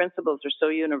these principles are so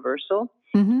universal.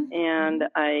 Mm-hmm. And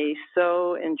I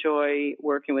so enjoy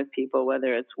working with people,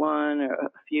 whether it's one or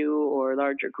a few or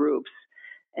larger groups,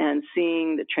 and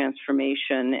seeing the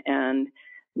transformation and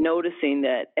noticing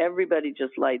that everybody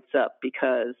just lights up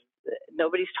because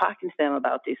nobody's talking to them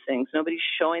about these things. Nobody's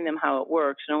showing them how it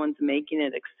works. No one's making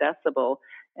it accessible,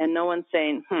 and no one's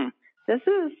saying, this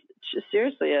is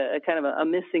seriously a kind of a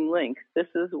missing link. This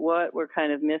is what we're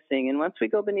kind of missing. And once we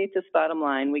go beneath this bottom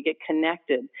line, we get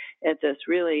connected at this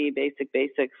really basic,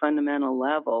 fundamental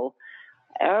level.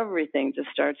 Everything just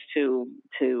starts to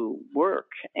work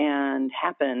and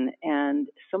happen, and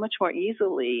so much more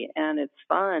easily, and it's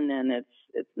fun, and it's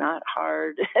not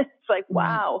hard. It's like,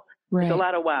 wow. Right. There's a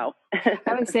lot of wow.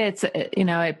 I would say it's,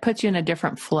 it puts you in a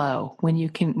different flow when you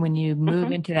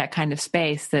move into that kind of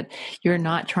space, that you're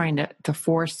not trying to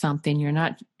force something. You're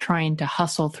not trying to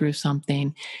hustle through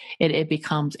something. It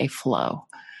becomes a flow.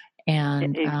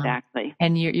 And exactly.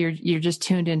 And you're just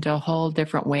tuned into a whole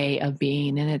different way of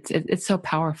being. And it's so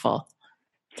powerful.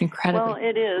 It's incredible. Well,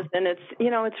 it is. And it's,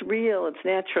 it's real. It's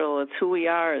natural. It's who we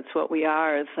are. It's what we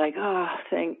are. It's like, oh,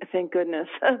 thank goodness.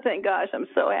 Thank gosh. I'm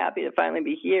so happy to finally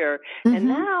be here. Mm-hmm. And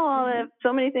now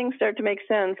so many things start to make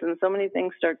sense, and so many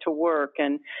things start to work.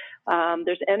 And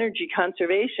there's energy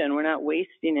conservation. We're not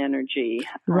wasting energy.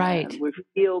 Right. We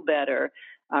feel better.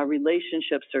 Our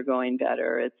relationships are going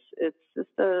better. It's just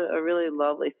a really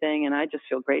lovely thing, and I just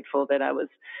feel grateful that I was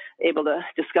able to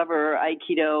discover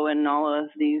Aikido and all of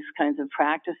these kinds of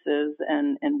practices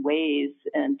and ways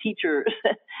and teachers,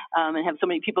 and have so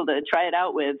many people to try it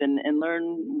out with and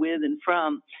learn with and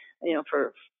from,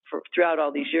 for throughout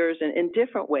all these years in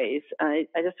different ways. I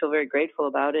just feel very grateful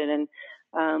about it, and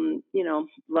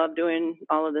love doing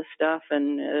all of this stuff,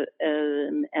 and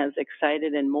as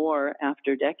excited and more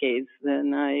after decades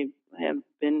than I have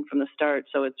been from the start.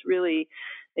 So it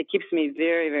keeps me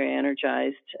very, very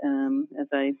energized as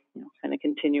I kind of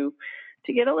continue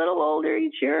to get a little older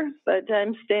each year, but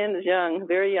I'm staying as young,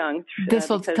 very young. This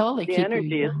will totally keep energy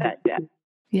you young. Is that. Yeah.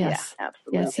 Yes. Yeah,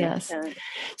 absolutely. Yes.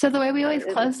 So the way we always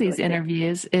close these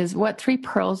interviews is, what 3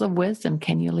 pearls of wisdom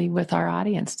can you leave with our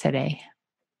audience today?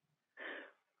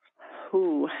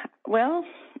 Well,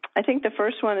 I think the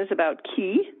first one is about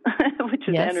Ki, which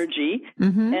is energy,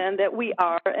 and that we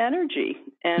are energy.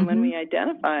 And when we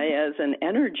identify as an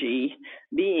energy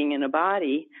being in a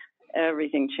body,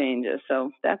 everything changes.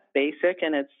 So that's basic,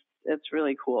 and it's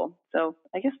really cool. So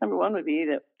I guess number 1 would be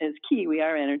that is Ki, we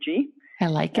are energy. I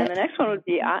like it. And the next one would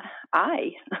be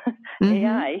AI.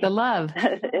 AI. The love.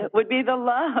 It would be the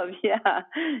love, yeah.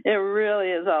 It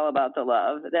really is all about the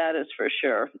love. That is for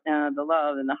sure. The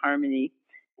love and the harmony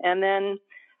And then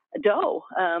Do,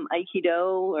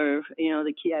 Aikido, or,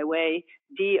 the KiAi way.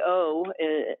 Do,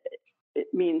 it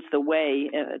means the way.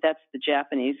 That's the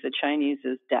Japanese. The Chinese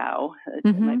is Dao.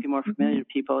 It might be more familiar to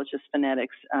people. It's just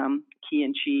phonetics. Ki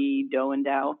and Chi, Do and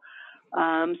Dao.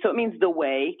 So it means the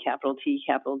way, capital T,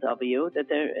 capital W, that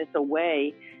it's a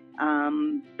way.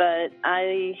 But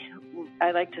I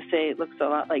like to say it looks a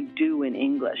lot like do in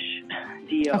English,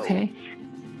 D-O. Okay.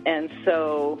 And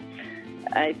so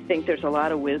I think there's a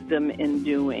lot of wisdom in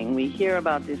doing. We hear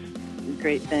about these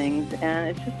great things, and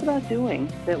it's just about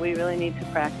doing, that we really need to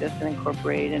practice and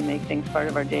incorporate and make things part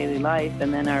of our daily life.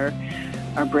 And then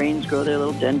our brains grow their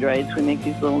little dendrites. We make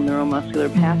these little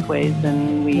neuromuscular pathways,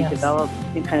 and we develop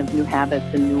kind of new habits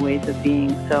and new ways of being.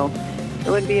 So it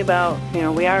would be about,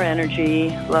 we are energy,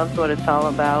 love's what it's all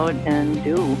about, and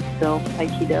do. So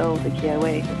Aikido, the KiAi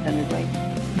way, the centered way.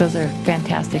 Those are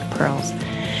fantastic pearls.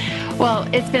 Well,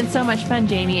 it's been so much fun,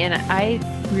 Jamie, and I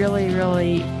really,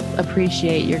 really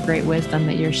appreciate your great wisdom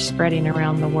that you're spreading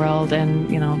around the world, and,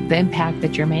 the impact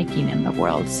that you're making in the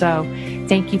world. So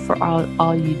thank you for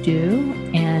all you do,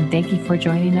 and thank you for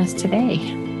joining us today.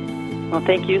 Well,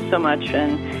 thank you so much.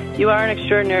 And you are an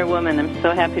extraordinary woman. I'm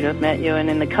so happy to have met you and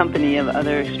in the company of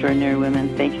other extraordinary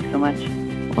women. Thank you so much.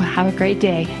 Well, have a great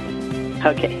day.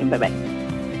 Okay, bye-bye.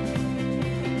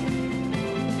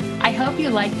 I hope you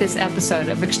liked this episode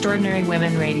of Extraordinary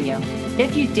Women Radio.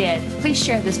 If you did, please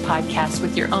share this podcast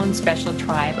with your own special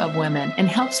tribe of women and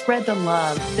help spread the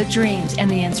love, the dreams, and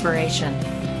the inspiration.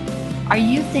 Are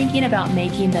you thinking about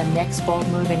making the next bold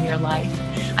move in your life?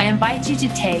 I invite you to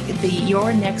take the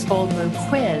Your Next Bold Move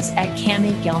quiz at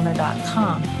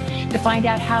KamiGellner.com to find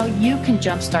out how you can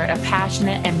jumpstart a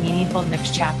passionate and meaningful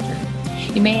next chapter.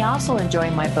 You may also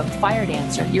enjoy my book, Fire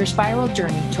Dancer, Your Spiral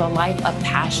Journey to a Life of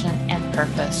Passion and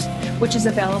Purpose, which is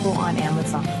available on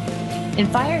Amazon. In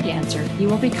Fire Dancer, you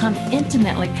will become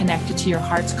intimately connected to your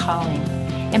heart's calling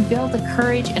and build the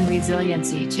courage and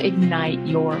resiliency to ignite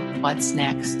your what's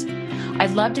next.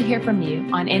 I'd love to hear from you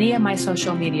on any of my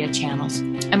social media channels.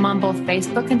 I'm on both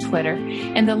Facebook and Twitter,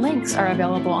 and the links are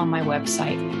available on my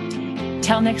website.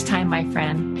 Till next time, my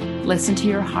friend, listen to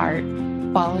your heart,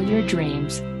 follow your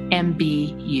dreams, and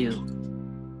be you.